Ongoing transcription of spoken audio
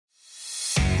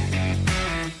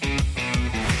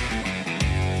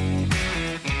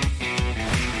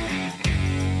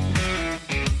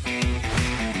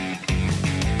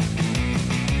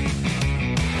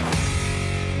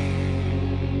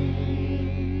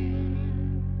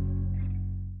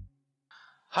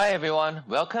Hi everyone,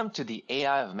 welcome to the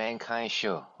AI of Mankind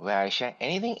show, where I share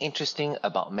anything interesting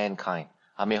about mankind.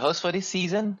 I'm your host for this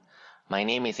season. My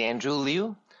name is Andrew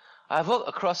Liu. I've worked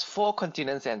across 4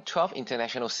 continents and 12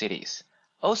 international cities.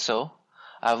 Also,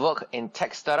 I've worked in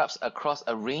tech startups across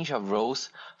a range of roles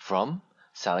from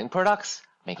selling products,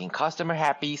 making customer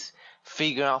happy,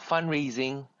 figuring out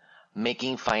fundraising,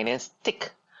 making finance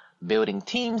tick, building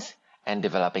teams, and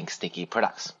developing sticky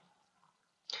products.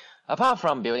 Apart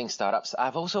from building startups,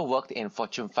 I've also worked in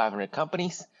Fortune 500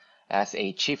 companies as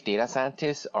a chief data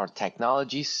scientist or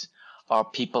technologist or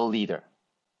people leader.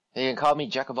 You can call me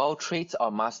Jack of all trades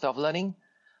or master of learning.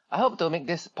 I hope to make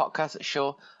this podcast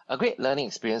show a great learning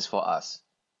experience for us.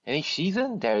 In each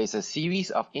season, there is a series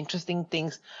of interesting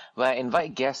things where I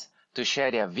invite guests to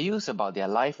share their views about their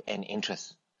life and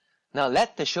interests. Now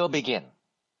let the show begin.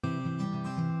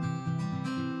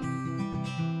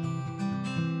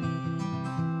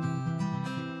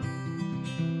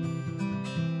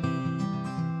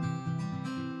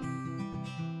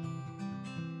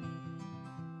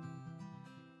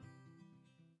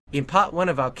 In part 1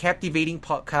 of our captivating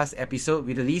podcast episode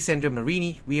with Alessandra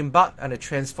Marini, we embarked on a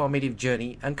transformative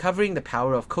journey uncovering the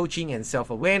power of coaching and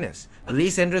self-awareness.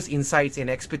 Alessandra's insights and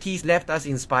expertise left us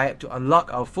inspired to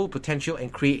unlock our full potential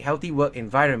and create healthy work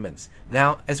environments.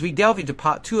 Now, as we delve into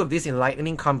part 2 of this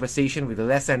enlightening conversation with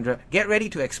Alessandra, get ready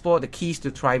to explore the keys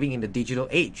to thriving in the digital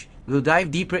age. We'll dive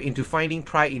deeper into finding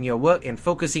pride in your work and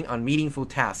focusing on meaningful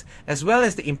tasks, as well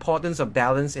as the importance of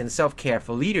balance and self-care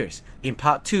for leaders. In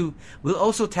part 2, we'll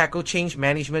also tackle change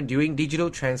management during digital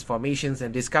transformations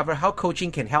and discover how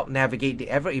coaching can help navigate the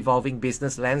ever-evolving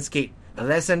business landscape.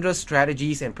 Alessandra's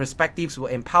strategies and perspectives will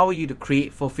empower you to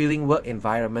create fulfilling work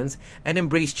environments and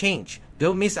embrace change.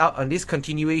 Don't miss out on this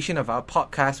continuation of our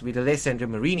podcast with Alessandra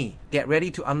Marini. Get ready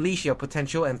to unleash your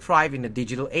potential and thrive in the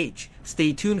digital age.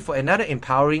 Stay tuned for another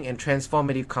empowering and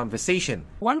transformative conversation.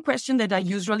 One question that I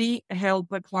usually help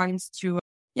my clients to,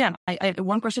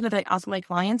 one question that I ask my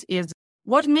clients is,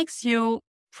 what makes you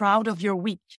proud of your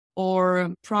week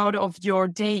or proud of your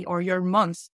day or your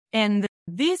month? And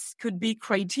this could be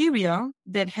criteria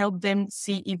that help them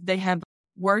see if they have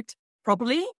worked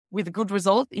properly with good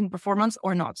result in performance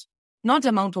or not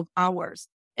amount of hours.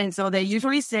 And so they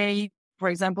usually say, for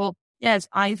example, yes,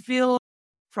 I feel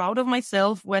proud of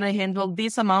myself when I handle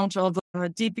this amount of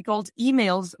difficult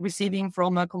emails receiving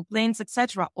from complaints,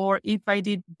 etc. Or if I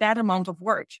did that amount of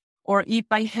work, or if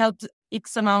I helped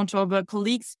X amount of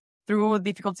colleagues through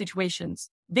difficult situations.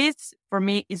 This, for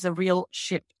me, is a real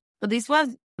shift. So this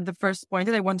was the first point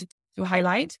that I wanted to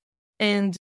highlight.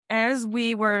 And as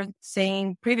we were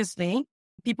saying previously,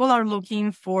 people are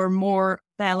looking for more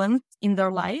balance in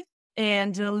their life,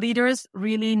 and leaders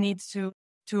really need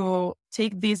to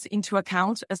take this into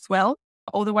account as well.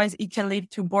 Otherwise, it can lead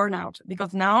to burnout,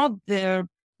 because now the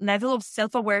level of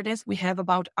self-awareness we have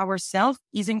about ourselves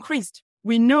is increased.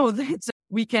 We know that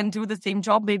we can do the same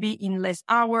job maybe in less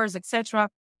hours, etc.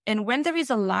 And when there is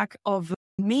a lack of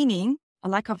meaning, a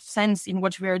lack of sense in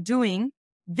what we are doing,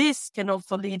 this can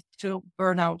also lead to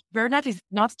burnout. Burnout is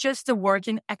not just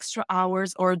working extra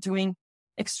hours or doing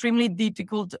extremely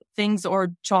difficult things or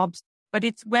jobs, but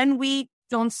it's when we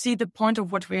don't see the point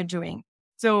of what we're doing.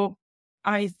 So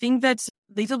I think that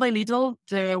little by little,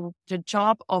 the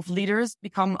job of leaders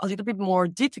become a little bit more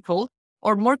difficult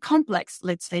or more complex,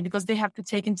 let's say, because they have to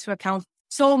take into account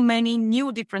so many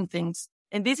new different things.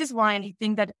 And this is why I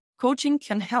think that coaching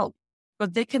can help,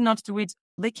 but they cannot do it.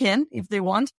 They can if they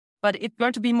want, but it's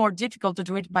going to be more difficult to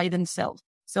do it by themselves.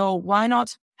 So why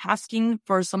not asking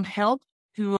for some help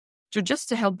to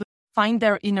help them find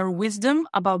their inner wisdom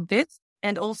about this,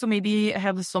 and also maybe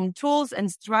have some tools and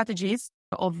strategies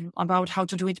about how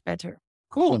to do it better.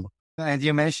 Cool. As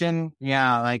you mentioned,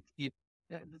 this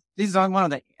is one of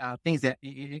the things that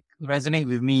it resonate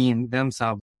with me in terms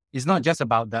of, it's not just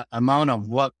about the amount of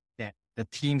work that the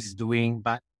teams is doing,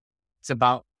 but it's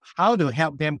about how to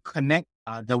help them connect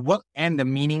the work and the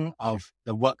meaning of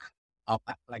the work of,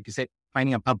 like you said,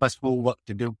 finding a purposeful work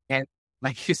to do. And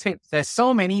like you said, there's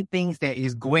so many things that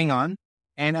is going on,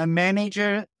 and a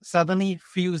manager suddenly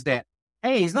feels that,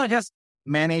 hey, it's not just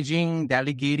managing,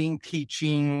 delegating,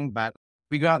 teaching, but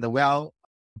figure out the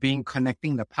well-being,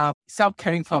 connecting the path,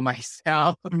 self-caring for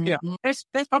myself. Mm-hmm.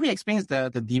 That probably explains the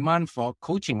demand for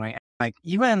coaching, right? Like,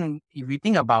 even if you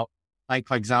think about, like,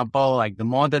 for example, like the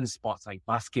modern sports like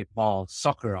basketball,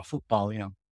 soccer, or football,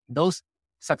 those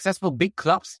successful big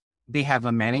clubs, they have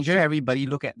a manager. Everybody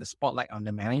look at the spotlight on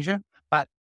the manager. But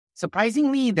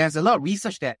surprisingly, there's a lot of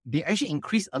research that they actually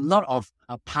increase a lot of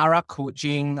para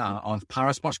coaching or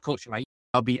para sports coach, right?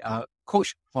 I'll be a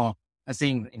coach for, let's say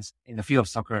in the field of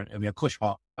soccer, I'll be a coach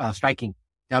for striking.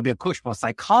 There'll be a coach for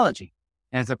psychology,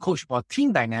 and there's a coach for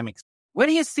team dynamics. Where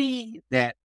do you see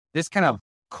that this kind of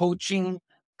coaching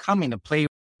come into play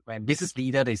when business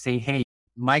leader, they say, hey,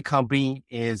 my company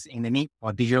is in the need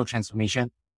for digital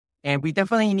transformation, and we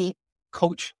definitely need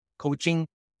coaching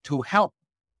to help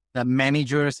the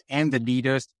managers and the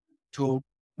leaders to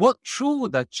work through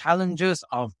the challenges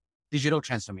of digital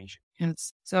transformation?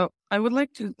 Yes. So I would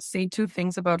like to say two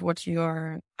things about what you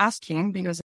are asking,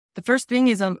 because the first thing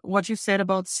is what you said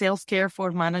about self-care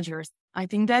for managers. I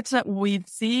think that we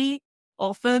see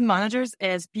often managers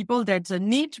as people that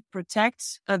need to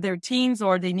protect their teams,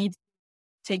 or they need to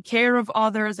take care of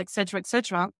others, etc.,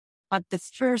 etc. But the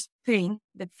first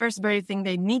very thing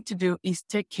they need to do is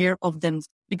take care of them.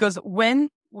 Because when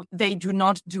they do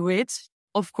not do it,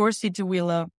 of course, it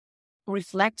will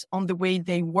reflect on the way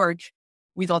they work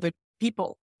with other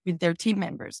people, with their team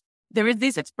members. There is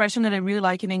this expression that I really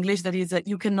like in English that is that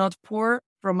you cannot pour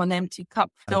from an empty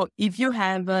cup. So if you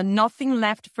have nothing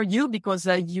left for you because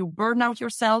you burn out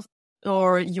yourself,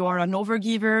 or you are an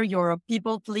overgiver, you're a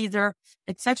people pleaser,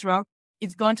 etc.,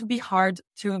 it's going to be hard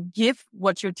to give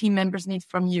what your team members need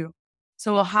from you.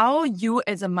 So how you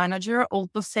as a manager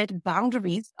also set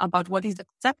boundaries about what is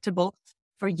acceptable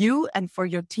for you and for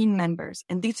your team members.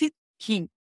 And this is key.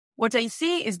 What I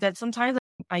see is that sometimes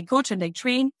I coach and I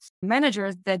train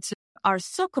managers that are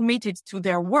so committed to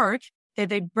their work that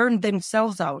they burn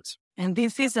themselves out. And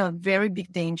this is a very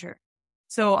big danger.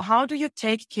 So how do you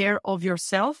take care of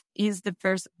yourself is the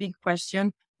first big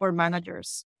question for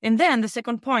managers. And then the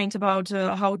second point about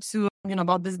how to,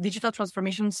 about this digital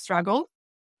transformation struggle,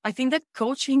 I think that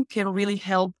coaching can really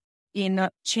help in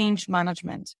change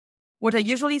management. What I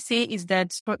usually say is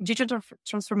that digital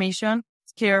transformation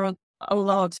scare a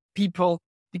lot of people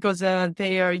because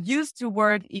they are used to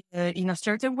work in a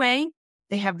certain way.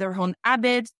 They have their own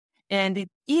habits, and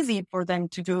it's easy for them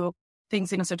to do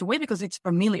things in a certain way because it's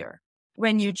familiar.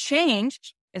 When you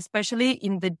change, especially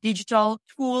in the digital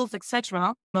tools,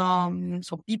 etc.,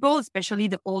 so people, especially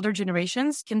the older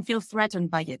generations, can feel threatened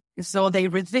by it, so they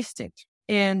resist it.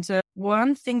 And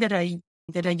one thing that I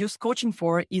use coaching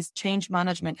for is change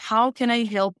management. How can I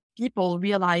help people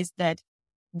realize that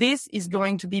this is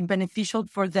going to be beneficial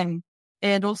for them?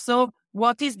 And also,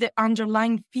 what is the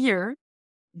underlying fear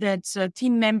that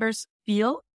team members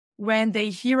feel when they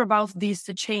hear about this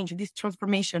change, this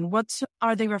transformation? What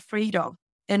are they afraid of?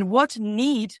 And what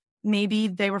need maybe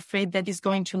they're afraid that is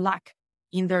going to lack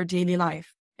in their daily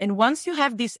life? And once you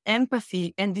have this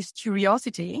empathy and this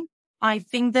curiosity, I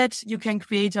think that you can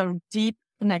create a deep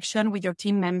connection with your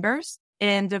team members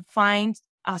and find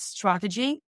a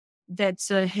strategy that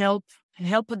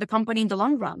help the company in the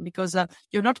long run, because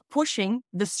you're not pushing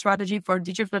the strategy for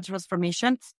digital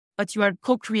transformation, but you are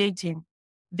co-creating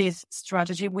this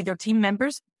strategy with your team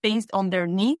members based on their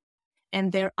needs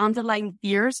and their underlying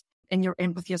fears and your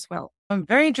empathy as well.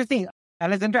 Very interesting.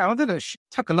 Alessandra, I wanted to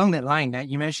talk along that line that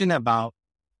you mentioned about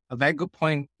a very good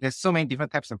point. There's so many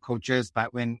different types of coaches,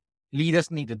 but when leaders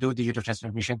need to do digital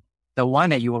transformation, the one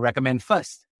that you will recommend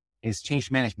first is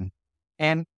change management.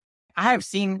 And I have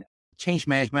seen change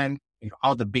management with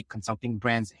all the big consulting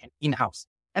brands and in-house.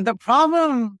 And the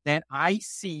problem that I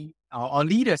see or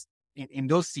leaders in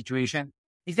those situations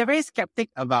is they're very skeptic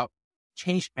about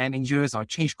change managers or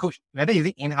change coach, whether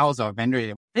it's in-house or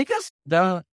vendor, because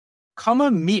the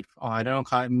common myth, or I don't know,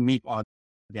 call it myth, or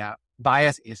their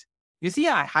bias is, you see,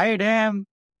 I hire them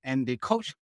and they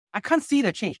coach. I can't see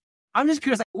the change. I'm just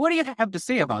curious, what do you have to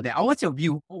say about that? Or what's your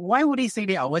view? Why would they say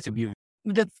that? Or what's your view?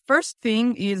 The first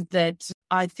thing is that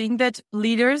I think that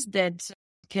leaders that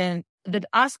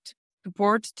ask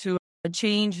support to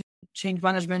change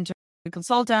management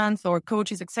consultants or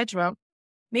coaches, etc.,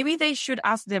 maybe they should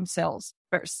ask themselves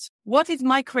first, what is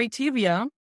my criteria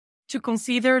to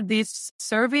consider this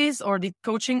service or the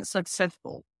coaching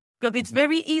successful? Because it's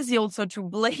very easy also to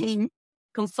blame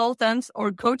consultants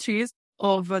or coaches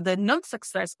of the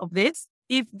non-success of this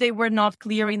if they were not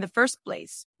clear in the first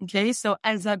place. Okay, so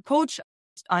as a coach,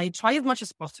 I try as much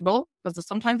as possible, because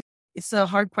sometimes it's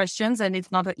hard questions and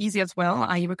it's not easy as well.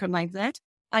 I recognize that.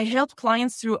 I help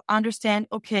clients to understand,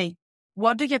 okay,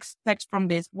 what do you expect from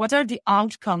this? What are the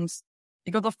outcomes?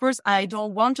 Because of course, I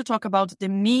don't want to talk about the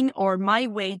mean or my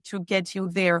way to get you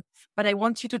there, but I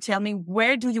want you to tell me,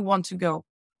 where do you want to go?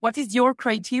 What is your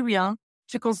criteria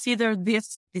to consider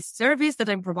this service that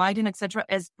I'm providing, etc.,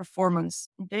 as performance?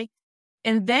 Okay.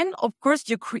 And then, of course,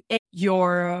 you create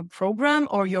your program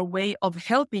or your way of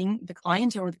helping the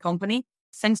client or the company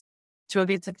sense to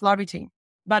its clarity.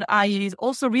 But I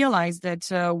also realize that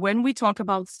when we talk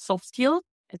about soft skills,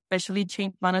 especially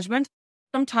change management,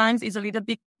 sometimes it's a little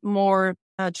bit more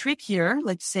trick here,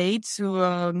 let's say,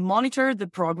 to monitor the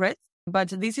progress. But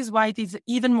this is why it is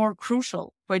even more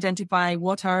crucial to identify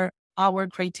what are our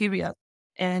criteria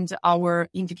and our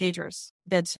indicators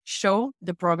that show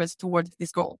the progress towards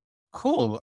this goal.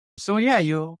 Cool. So yeah,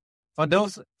 for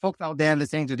those folks out there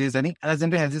listening to this, I think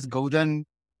Alessandra has this golden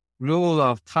rule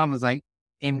of thumb, like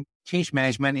in change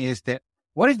management, is that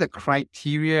what is the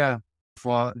criteria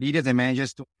for leaders and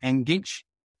managers to engage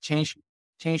change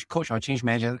coach or change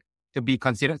manager to be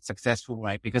considered successful,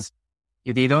 right? Because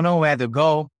if they don't know where to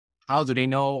go, how do they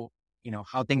know,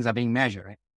 how things are being measured,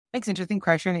 right? Next interesting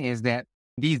question is that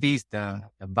these days, the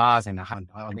buzz and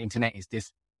on the internet is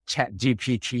this chat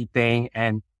GPT thing.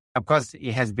 And of course,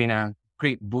 it has been a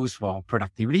great boost for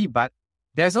productivity, but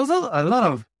there's also a lot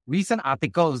of recent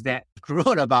articles that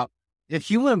wrote about the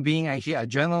human being, actually a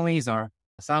journalist or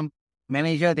some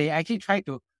manager, they actually try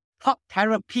to talk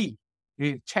therapy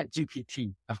with chat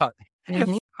GPT about it.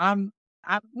 Mm-hmm. I'm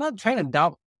not trying to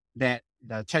doubt that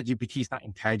the chat GPT is not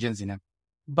intelligence enough,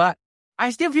 but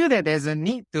I still feel that there's a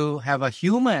need to have a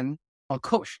human or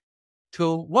coach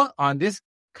to work on this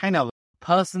kind of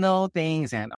personal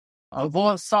things and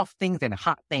avoid soft things and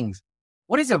hard things.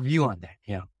 What is your view on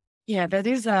that? Yeah, that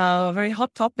is a very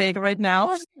hot topic right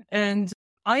now. And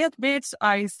I admit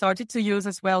I started to use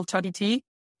as well ChatGPT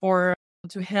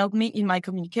to help me in my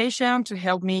communication, to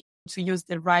help me to use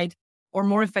the right or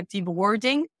more effective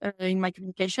wording in my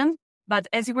communication. But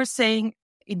as you were saying,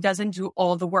 it doesn't do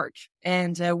all the work.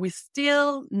 And we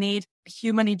still need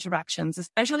human interactions,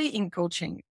 especially in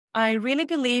coaching. I really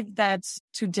believe that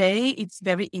today it's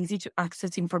very easy to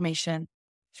access information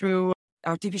through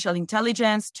artificial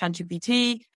intelligence,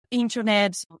 ChatGPT,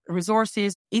 internet,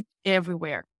 resources, it's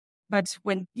everywhere. But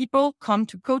when people come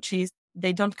to coaches,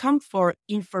 they don't come for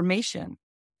information.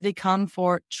 They come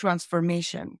for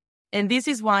transformation. And this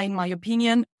is why, in my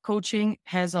opinion, coaching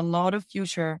has a lot of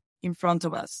future in front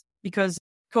of us, because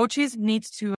coaches need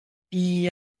to be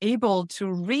able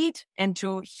to read and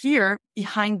to hear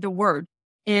behind the word.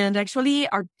 And actually,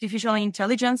 artificial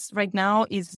intelligence right now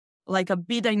is like a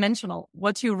bidimensional.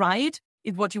 What you write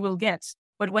is what you will get.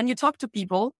 But when you talk to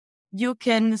people, you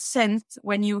can sense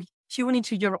when you tune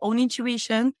into your own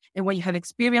intuition and when you have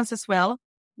experience as well,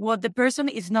 what the person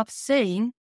is not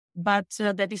saying, but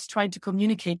that is trying to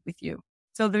communicate with you.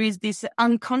 So there is this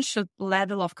unconscious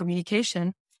level of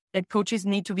communication that coaches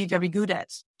need to be very good at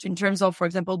in terms of, for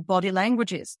example, body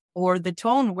languages or the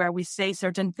tone where we say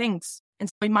certain things. And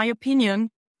so in my opinion,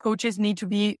 coaches need to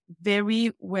be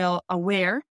very well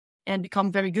aware and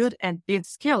become very good at these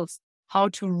skills, how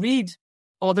to read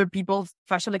other people's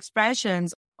facial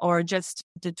expressions or just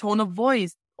the tone of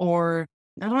voice, or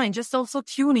I don't know, and just also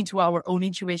tune into our own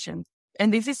intuition.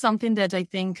 And this is something that I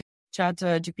think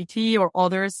ChatGPT or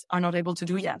others are not able to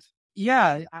do yet.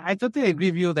 Yeah, I totally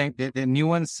agree with you that the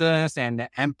nuances and the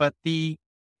empathy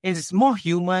is more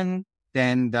human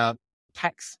than the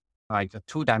text, like the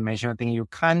two-dimensional thing.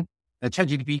 The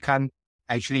ChatGPT can't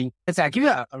actually. I'll give you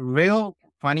a real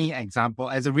funny example.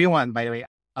 As a real one, by the way,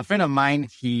 a friend of mine,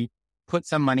 he put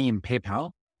some money in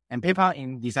PayPal, and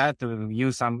PayPal decided to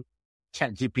use some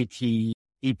ChatGPT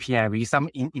API, some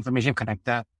information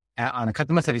connector on a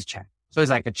customer service chat. So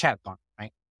it's like a chatbot,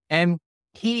 right? And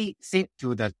he said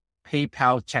to the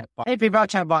PayPal chatbot, "Hey, PayPal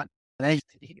chatbot." And then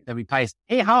the reply is,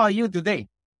 "Hey, how are you today?"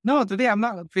 "No, today I'm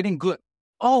not feeling good."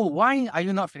 "Oh, why are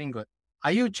you not feeling good?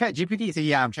 Are you ChatGPT?" He said,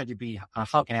 "Yeah, I'm ChatGPT.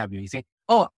 How can I help you?" He said,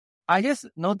 "Oh, I just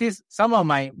noticed some of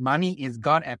my money is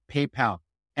gone at PayPal."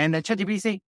 And the ChatGPT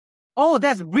said, "Oh,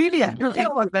 that's brilliant."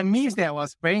 That was the memes that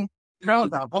was spraying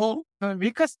throughout the whole,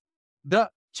 because the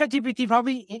ChatGPT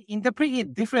probably interpret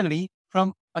it differently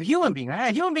from a human being,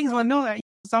 right? Human beings will know that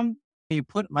you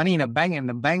put money in a bank and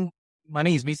the bank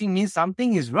money is missing means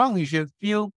something is wrong. You should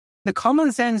feel the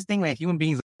common sense thing, like human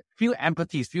beings feel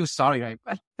empathy, feel sorry, right?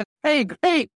 But hey,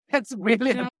 great. That's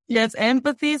brilliant. Yes,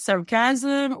 empathy,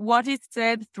 sarcasm, what is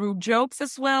said through jokes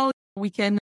as well. We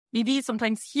can maybe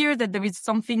sometimes hear that there is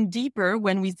something deeper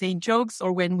when we say jokes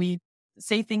or when we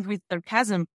say things with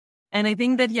sarcasm. And I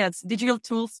think that, yes, digital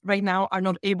tools right now are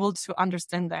not able to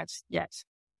understand that yet.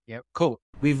 Yep, cool.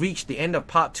 We've reached the end of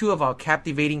part 2 of our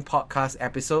captivating podcast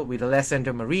episode with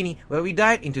Alessandra Marini, where we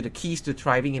dive into the keys to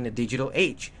thriving in the digital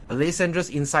age. Alessandra's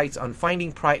insights on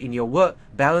finding pride in your work,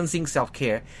 balancing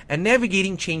self-care, and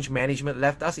navigating change management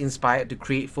left us inspired to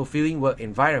create fulfilling work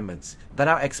environments. But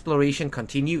our exploration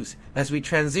continues. As we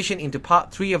transition into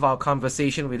part 3 of our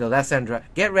conversation with Alessandra,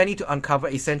 get ready to uncover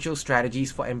essential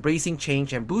strategies for embracing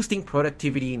change and boosting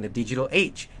productivity in the digital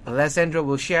age. Alessandra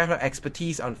will share her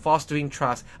expertise on fostering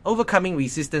trust, overcoming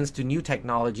resistance to new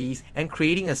technologies, and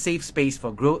creating a safe space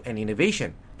for growth and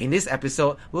innovation. In this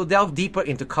episode, we'll delve deeper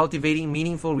into cultivating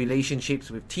meaningful relationships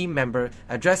with team members,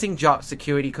 addressing job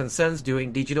security concerns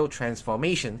during digital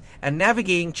transformation, and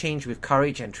navigating change with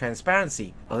courage and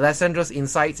transparency. Alessandra's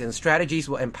insights and strategies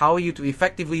will empower you to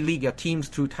effectively lead your teams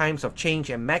through times of change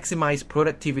and maximize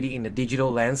productivity in the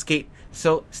digital landscape.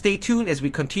 So stay tuned as we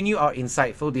continue our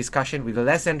insightful discussion with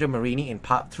Alessandra Marini in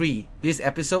part 3. This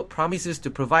episode promises to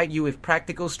provide you with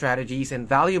practical strategies and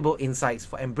valuable insights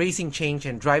for embracing change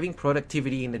and driving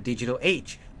productivity in the digital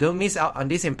age. Don't miss out on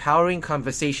this empowering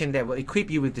conversation that will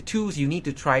equip you with the tools you need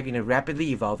to thrive in a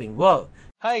rapidly evolving world.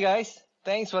 Hi guys,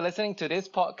 thanks for listening to this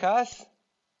podcast.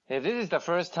 If this is the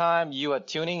first time you are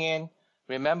tuning in,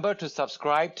 remember to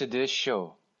subscribe to this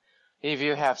show. If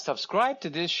you have subscribed to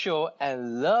this show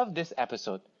and love this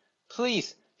episode,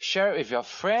 please share it with your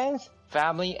friends,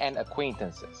 family, and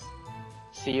acquaintances.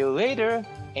 See you later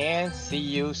and see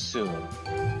you soon.